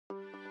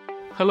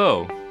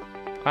Hello,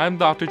 I'm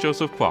Dr.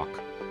 Joseph Kwok,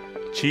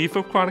 Chief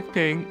of Chronic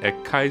Pain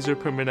at Kaiser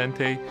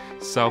Permanente,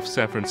 South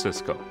San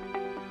Francisco.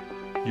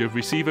 You have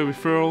received a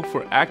referral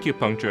for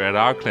acupuncture at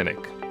our clinic.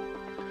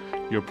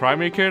 Your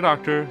primary care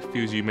doctor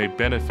feels you may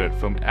benefit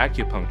from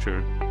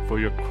acupuncture for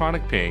your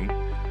chronic pain,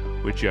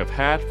 which you have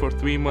had for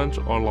 3 months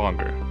or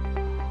longer,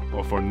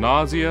 or for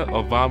nausea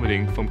or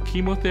vomiting from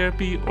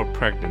chemotherapy or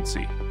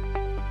pregnancy.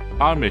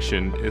 Our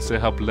mission is to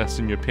help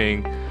lessen your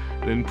pain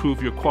and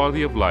improve your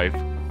quality of life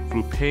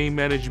through pain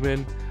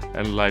management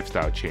and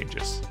lifestyle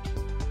changes.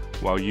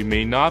 While you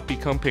may not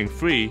become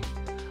pain-free,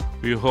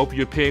 we hope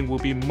your pain will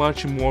be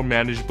much more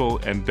manageable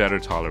and better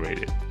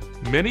tolerated.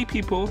 Many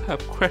people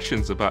have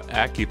questions about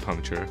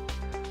acupuncture,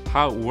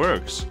 how it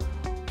works,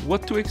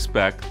 what to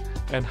expect,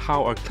 and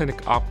how our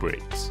clinic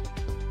operates.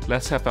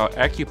 Let's have our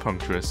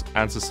acupuncturist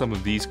answer some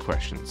of these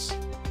questions.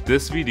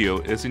 This video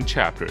is in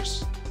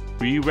chapters.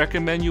 We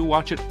recommend you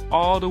watch it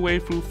all the way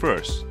through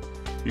first.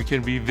 You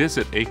can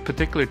revisit a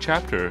particular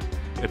chapter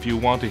if you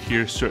want to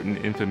hear certain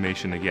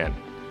information again.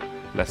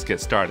 Let's get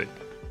started.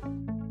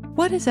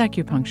 What is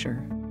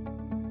acupuncture?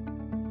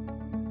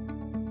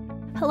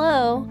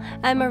 Hello,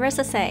 I'm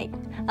Marissa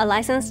Tseng, a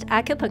licensed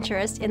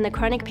acupuncturist in the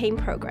chronic pain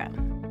program.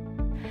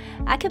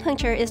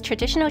 Acupuncture is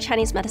traditional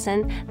Chinese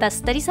medicine that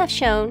studies have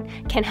shown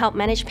can help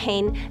manage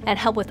pain and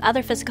help with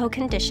other physical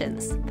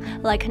conditions,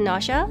 like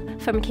nausea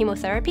from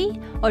chemotherapy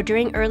or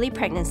during early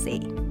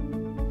pregnancy.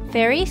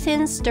 Very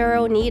thin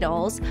sterile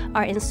needles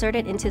are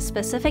inserted into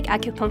specific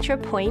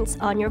acupuncture points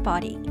on your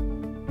body.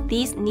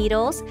 These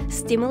needles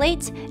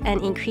stimulate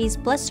and increase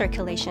blood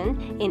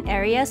circulation in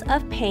areas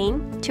of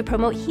pain to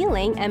promote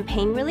healing and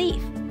pain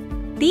relief.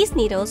 These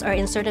needles are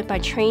inserted by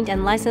trained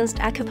and licensed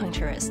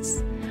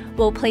acupuncturists.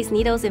 We'll place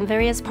needles in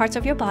various parts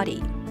of your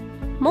body,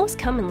 most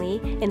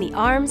commonly in the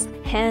arms,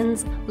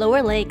 hands,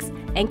 lower legs,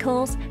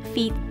 ankles,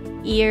 feet,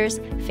 ears,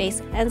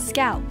 face, and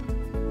scalp.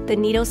 The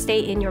needles stay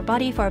in your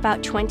body for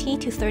about 20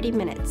 to 30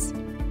 minutes.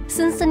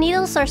 Since the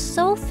needles are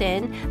so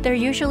thin, they're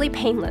usually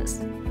painless.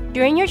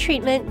 During your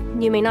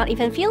treatment, you may not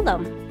even feel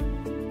them.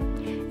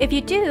 If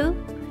you do,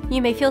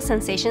 you may feel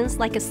sensations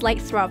like a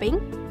slight throbbing,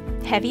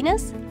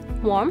 heaviness,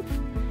 warmth,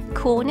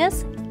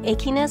 coolness,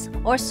 achiness,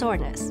 or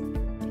soreness.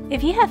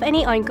 If you have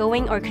any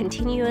ongoing or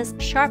continuous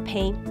sharp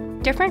pain,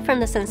 different from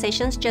the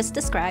sensations just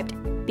described,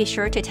 be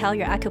sure to tell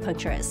your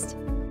acupuncturist.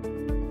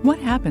 What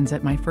happens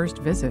at my first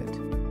visit?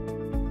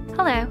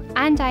 Hello,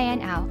 I'm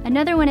Diane Au,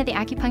 another one of the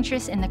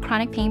acupuncturists in the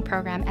chronic pain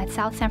program at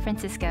South San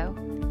Francisco.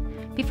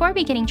 Before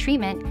beginning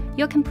treatment,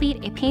 you'll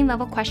complete a pain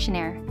level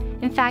questionnaire.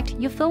 In fact,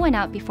 you'll fill one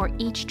out before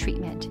each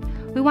treatment.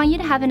 We want you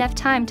to have enough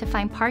time to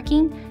find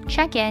parking,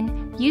 check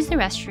in, use the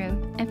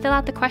restroom, and fill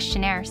out the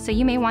questionnaire, so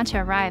you may want to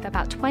arrive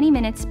about 20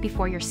 minutes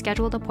before your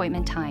scheduled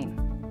appointment time.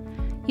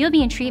 You'll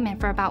be in treatment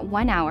for about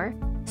 1 hour,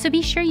 so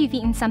be sure you've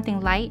eaten something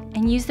light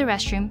and use the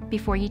restroom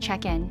before you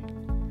check in.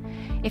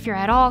 If you're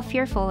at all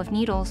fearful of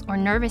needles or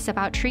nervous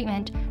about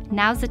treatment,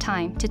 now's the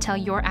time to tell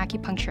your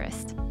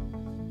acupuncturist.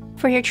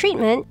 For your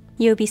treatment,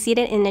 you'll be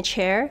seated in a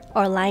chair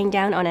or lying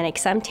down on an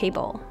exam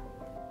table.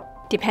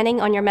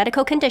 Depending on your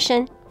medical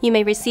condition, you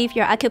may receive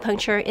your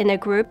acupuncture in a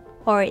group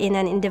or in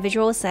an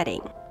individual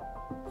setting.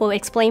 We'll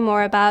explain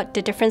more about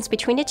the difference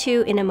between the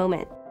two in a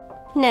moment.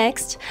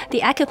 Next,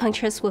 the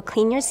acupuncturist will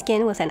clean your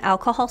skin with an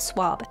alcohol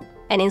swab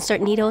and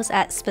insert needles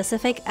at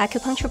specific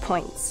acupuncture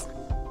points.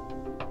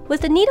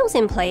 With the needles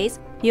in place,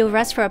 you'll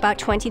rest for about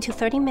 20 to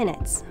 30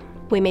 minutes.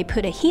 We may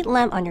put a heat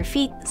lamp on your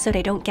feet so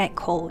they don't get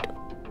cold.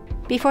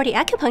 Before the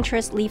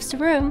acupuncturist leaves the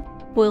room,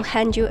 we'll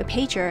hand you a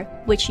pager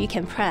which you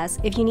can press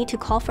if you need to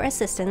call for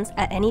assistance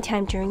at any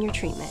time during your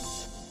treatment.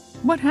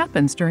 What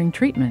happens during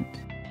treatment?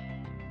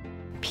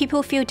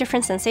 People feel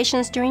different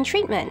sensations during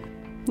treatment.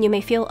 You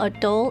may feel a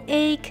dull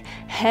ache,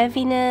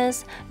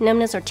 heaviness,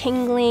 numbness or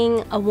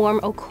tingling, a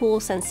warm or cool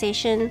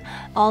sensation.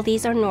 All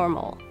these are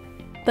normal.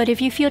 But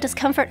if you feel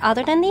discomfort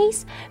other than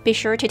these, be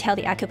sure to tell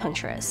the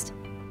acupuncturist.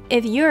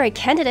 If you're a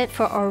candidate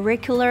for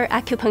auricular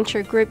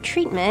acupuncture group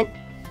treatment,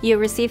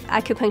 you'll receive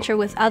acupuncture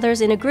with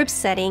others in a group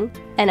setting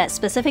and at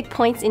specific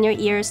points in your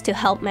ears to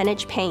help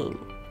manage pain.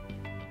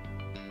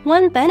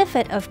 One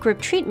benefit of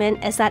group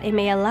treatment is that it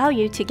may allow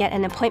you to get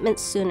an appointment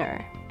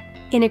sooner.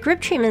 In a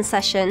group treatment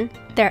session,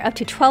 there are up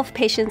to 12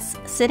 patients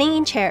sitting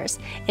in chairs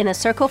in a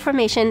circle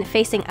formation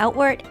facing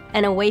outward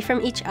and away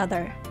from each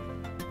other.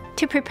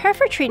 To prepare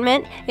for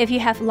treatment, if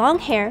you have long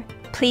hair,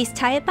 please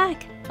tie it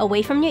back,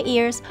 away from your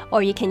ears,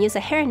 or you can use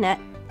a hairnet,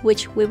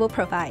 which we will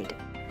provide.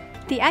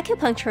 The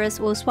acupuncturist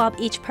will swab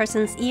each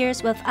person's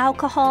ears with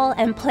alcohol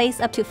and place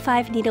up to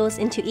 5 needles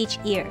into each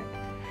ear.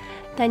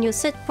 Then you'll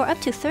sit for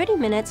up to 30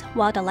 minutes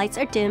while the lights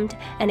are dimmed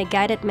and a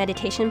guided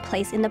meditation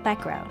plays in the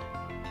background.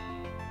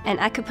 An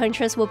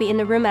acupuncturist will be in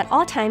the room at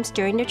all times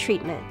during the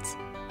treatment.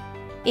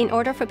 In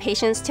order for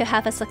patients to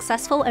have a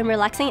successful and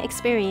relaxing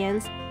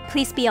experience,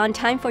 please be on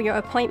time for your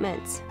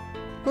appointments.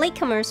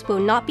 Latecomers will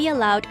not be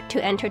allowed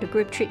to enter the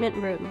group treatment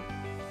room.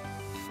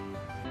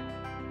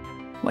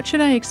 What should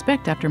I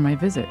expect after my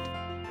visit?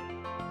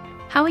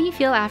 How will you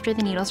feel after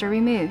the needles are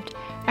removed?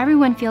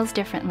 Everyone feels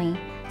differently.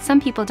 Some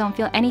people don't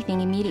feel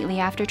anything immediately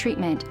after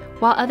treatment,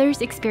 while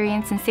others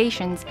experience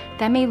sensations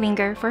that may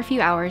linger for a few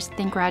hours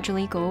then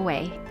gradually go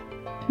away.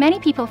 Many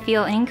people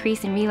feel an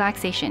increase in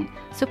relaxation,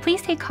 so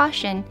please take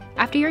caution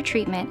after your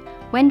treatment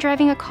when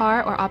driving a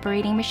car or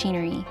operating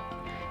machinery.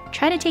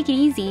 Try to take it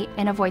easy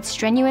and avoid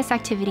strenuous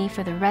activity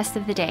for the rest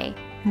of the day,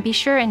 and be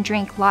sure and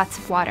drink lots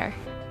of water.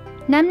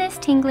 Numbness,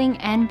 tingling,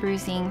 and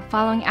bruising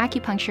following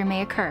acupuncture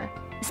may occur,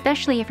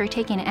 especially if you're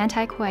taking an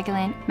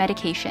anticoagulant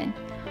medication.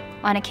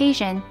 On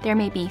occasion, there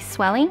may be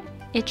swelling,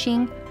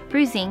 itching,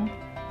 bruising,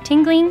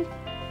 tingling,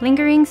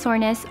 lingering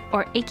soreness,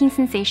 or aching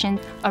sensations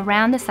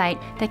around the site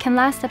that can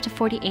last up to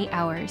 48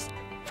 hours.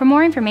 For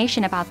more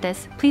information about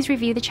this, please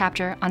review the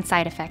chapter on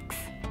side effects.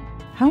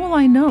 How will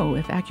I know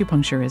if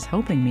acupuncture is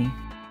helping me?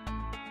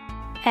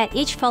 At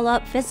each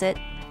follow-up visit,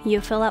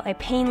 you fill out a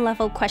pain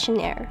level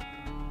questionnaire.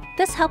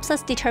 This helps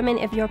us determine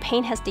if your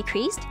pain has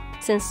decreased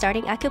since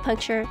starting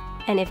acupuncture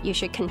and if you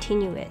should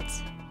continue it.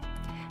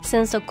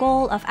 Since the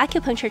goal of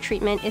acupuncture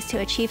treatment is to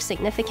achieve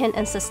significant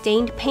and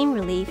sustained pain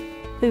relief,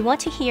 we want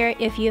to hear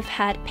if you've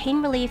had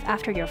pain relief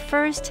after your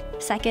first,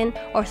 second,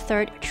 or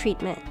third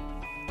treatment.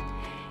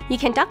 You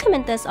can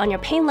document this on your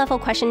pain level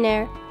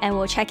questionnaire, and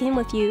we'll check in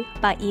with you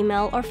by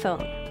email or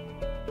phone.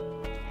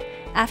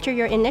 After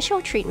your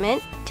initial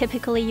treatment,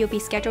 typically you'll be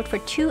scheduled for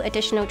 2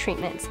 additional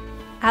treatments.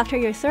 After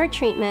your 3rd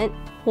treatment,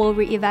 we'll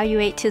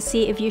reevaluate to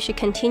see if you should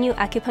continue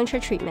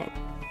acupuncture treatment.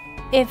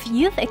 If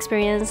you've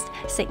experienced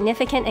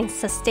significant and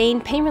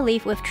sustained pain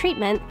relief with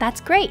treatment,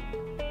 that's great.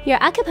 Your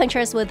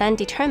acupuncturist will then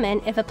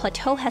determine if a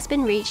plateau has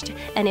been reached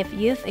and if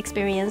you've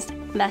experienced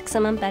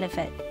maximum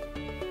benefit.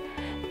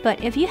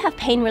 But if you have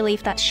pain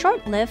relief that's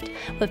short-lived,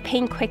 with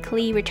pain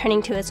quickly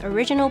returning to its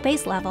original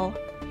base level,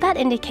 that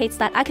indicates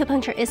that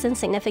acupuncture isn't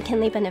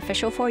significantly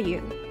beneficial for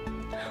you.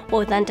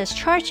 We'll then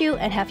discharge you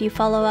and have you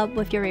follow up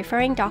with your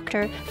referring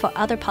doctor for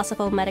other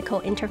possible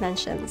medical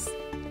interventions.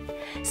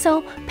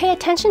 So pay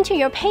attention to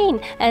your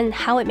pain and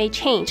how it may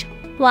change.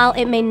 While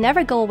it may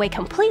never go away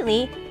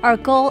completely, our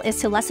goal is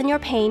to lessen your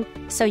pain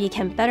so you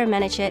can better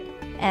manage it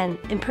and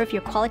improve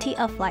your quality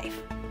of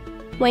life.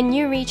 When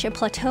you reach a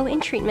plateau in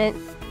treatment,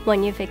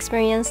 when you've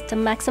experienced the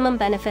maximum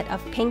benefit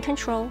of pain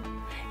control,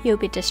 you'll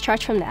be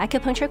discharged from the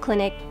acupuncture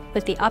clinic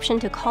with the option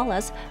to call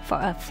us for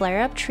a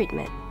flare-up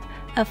treatment.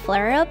 A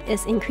flare-up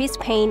is increased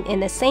pain in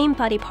the same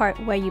body part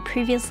where you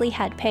previously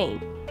had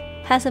pain,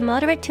 has a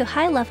moderate to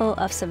high level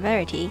of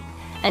severity,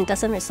 and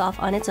doesn't resolve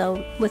on its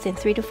own within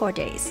 3 to 4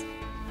 days.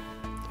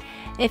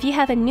 If you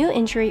have a new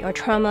injury or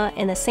trauma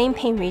in the same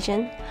pain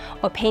region,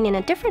 or pain in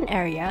a different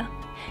area,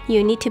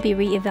 you need to be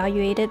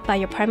re-evaluated by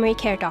your primary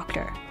care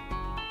doctor.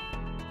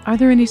 Are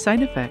there any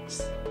side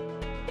effects?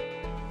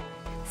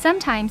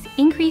 Sometimes,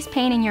 increased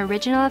pain in your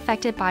original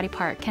affected body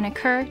part can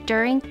occur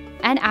during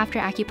and after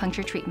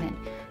acupuncture treatment.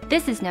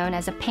 This is known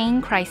as a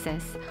pain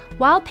crisis.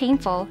 While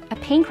painful, a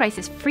pain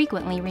crisis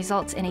frequently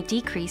results in a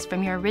decrease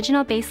from your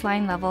original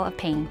baseline level of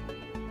pain.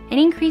 An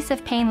increase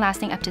of pain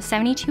lasting up to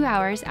 72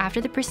 hours after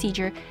the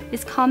procedure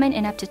is common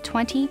in up to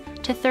 20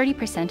 to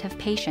 30% of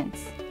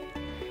patients.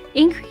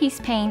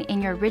 Increased pain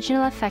in your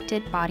original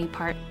affected body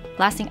part,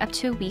 lasting up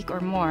to a week or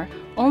more,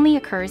 only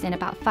occurs in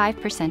about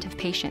 5% of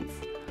patients.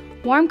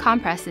 Warm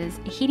compresses,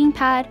 a heating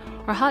pad,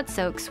 or hot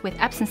soaks with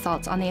Epsom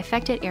salts on the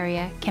affected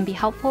area can be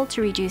helpful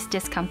to reduce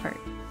discomfort.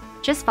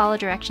 Just follow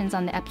directions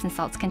on the Epsom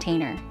salts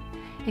container.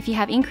 If you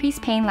have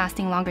increased pain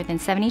lasting longer than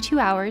 72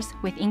 hours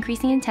with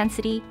increasing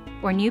intensity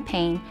or new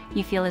pain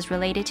you feel is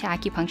related to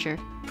acupuncture,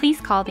 please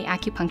call the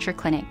acupuncture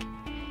clinic.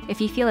 If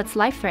you feel it's a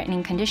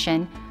life-threatening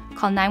condition,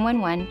 call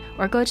 911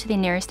 or go to the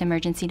nearest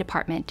emergency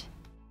department.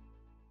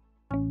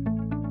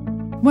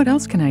 What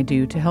else can I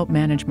do to help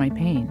manage my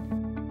pain?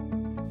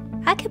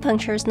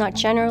 Acupuncture is not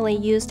generally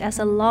used as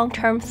a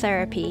long-term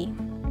therapy.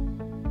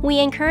 We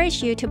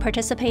encourage you to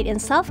participate in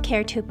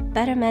self-care to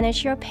better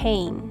manage your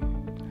pain.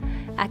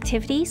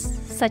 Activities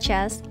such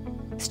as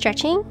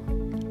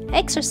stretching,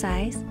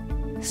 exercise,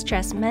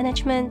 stress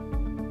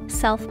management,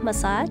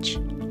 self-massage,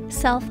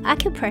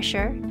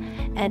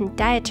 self-acupressure, and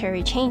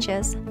dietary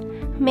changes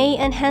may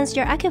enhance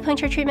your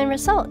acupuncture treatment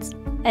results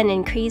and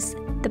increase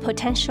the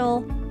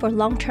potential for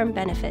long-term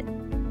benefit.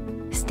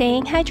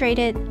 Staying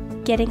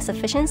hydrated, getting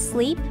sufficient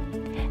sleep,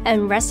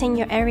 and resting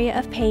your area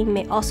of pain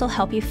may also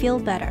help you feel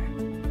better.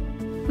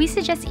 We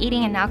suggest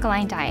eating an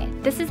alkaline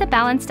diet. This is a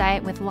balanced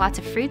diet with lots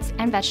of fruits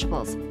and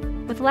vegetables,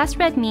 with less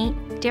red meat,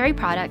 dairy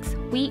products,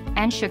 wheat,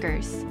 and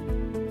sugars.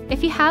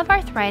 If you have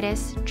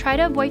arthritis, try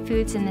to avoid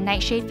foods in the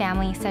nightshade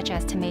family such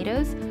as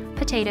tomatoes,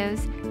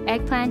 potatoes,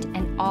 eggplant,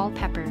 and all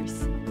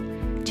peppers.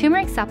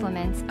 Turmeric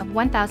supplements of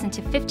 1,000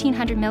 to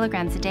 1,500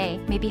 milligrams a day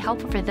may be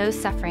helpful for those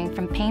suffering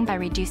from pain by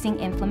reducing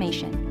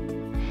inflammation.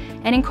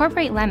 And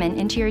incorporate lemon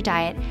into your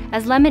diet,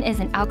 as lemon is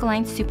an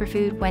alkaline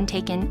superfood when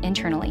taken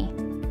internally.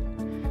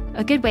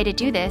 A good way to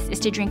do this is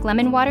to drink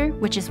lemon water,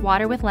 which is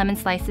water with lemon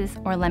slices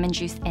or lemon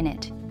juice in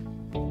it.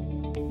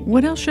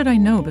 What else should I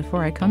know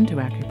before I come to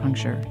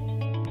acupuncture?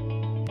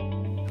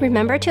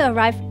 Remember to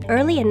arrive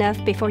early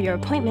enough before your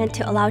appointment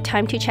to allow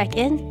time to check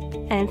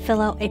in and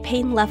fill out a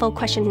pain level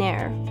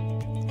questionnaire.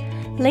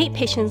 Late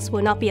patients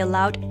will not be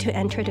allowed to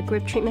enter the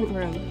group treatment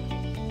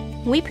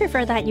room. We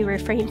prefer that you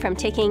refrain from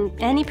taking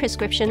any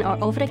prescription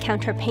or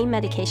over-the-counter pain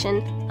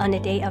medication on the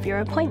day of your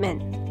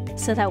appointment,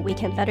 so that we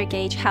can better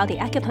gauge how the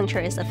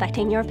acupuncture is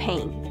affecting your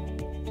pain.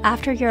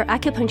 After your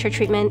acupuncture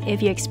treatment,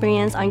 if you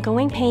experience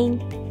ongoing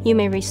pain, you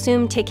may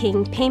resume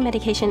taking pain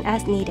medication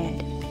as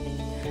needed.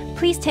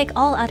 Please take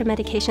all other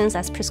medications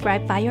as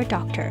prescribed by your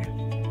doctor.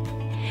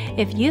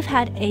 If you've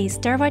had a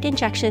steroid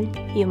injection,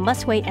 you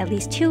must wait at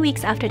least 2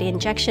 weeks after the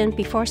injection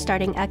before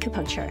starting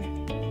acupuncture.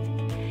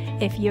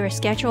 If you're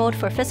scheduled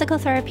for physical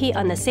therapy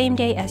on the same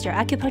day as your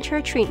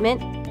acupuncture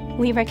treatment,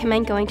 we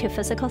recommend going to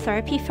physical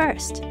therapy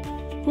first.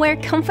 Wear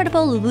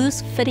comfortable,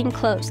 loose-fitting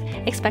clothes,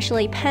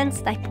 especially pants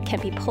that can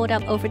be pulled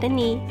up over the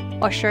knee,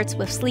 or shirts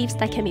with sleeves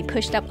that can be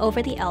pushed up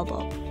over the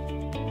elbow.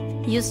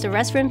 Use the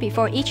restroom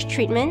before each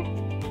treatment.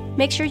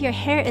 Make sure your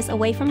hair is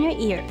away from your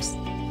ears.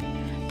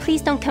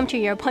 Please don't come to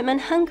your appointment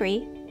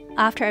hungry,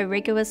 after a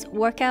rigorous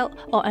workout,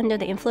 or under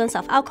the influence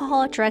of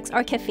alcohol, drugs,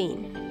 or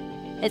caffeine.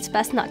 It's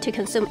best not to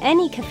consume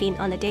any caffeine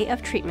on the day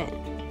of treatment.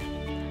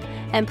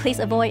 And please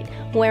avoid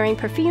wearing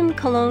perfume,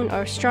 cologne,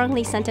 or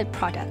strongly scented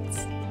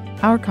products.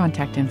 Our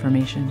contact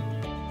information.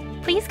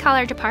 Please call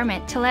our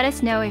department to let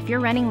us know if you're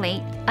running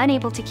late,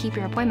 unable to keep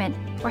your appointment,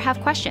 or have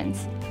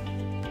questions.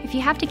 If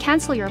you have to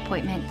cancel your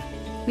appointment,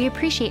 we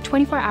appreciate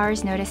 24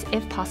 hours notice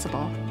if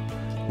possible.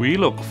 We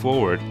look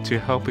forward to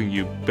helping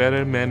you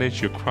better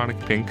manage your chronic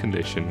pain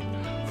condition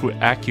through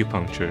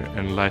acupuncture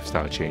and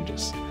lifestyle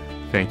changes.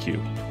 Thank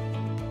you.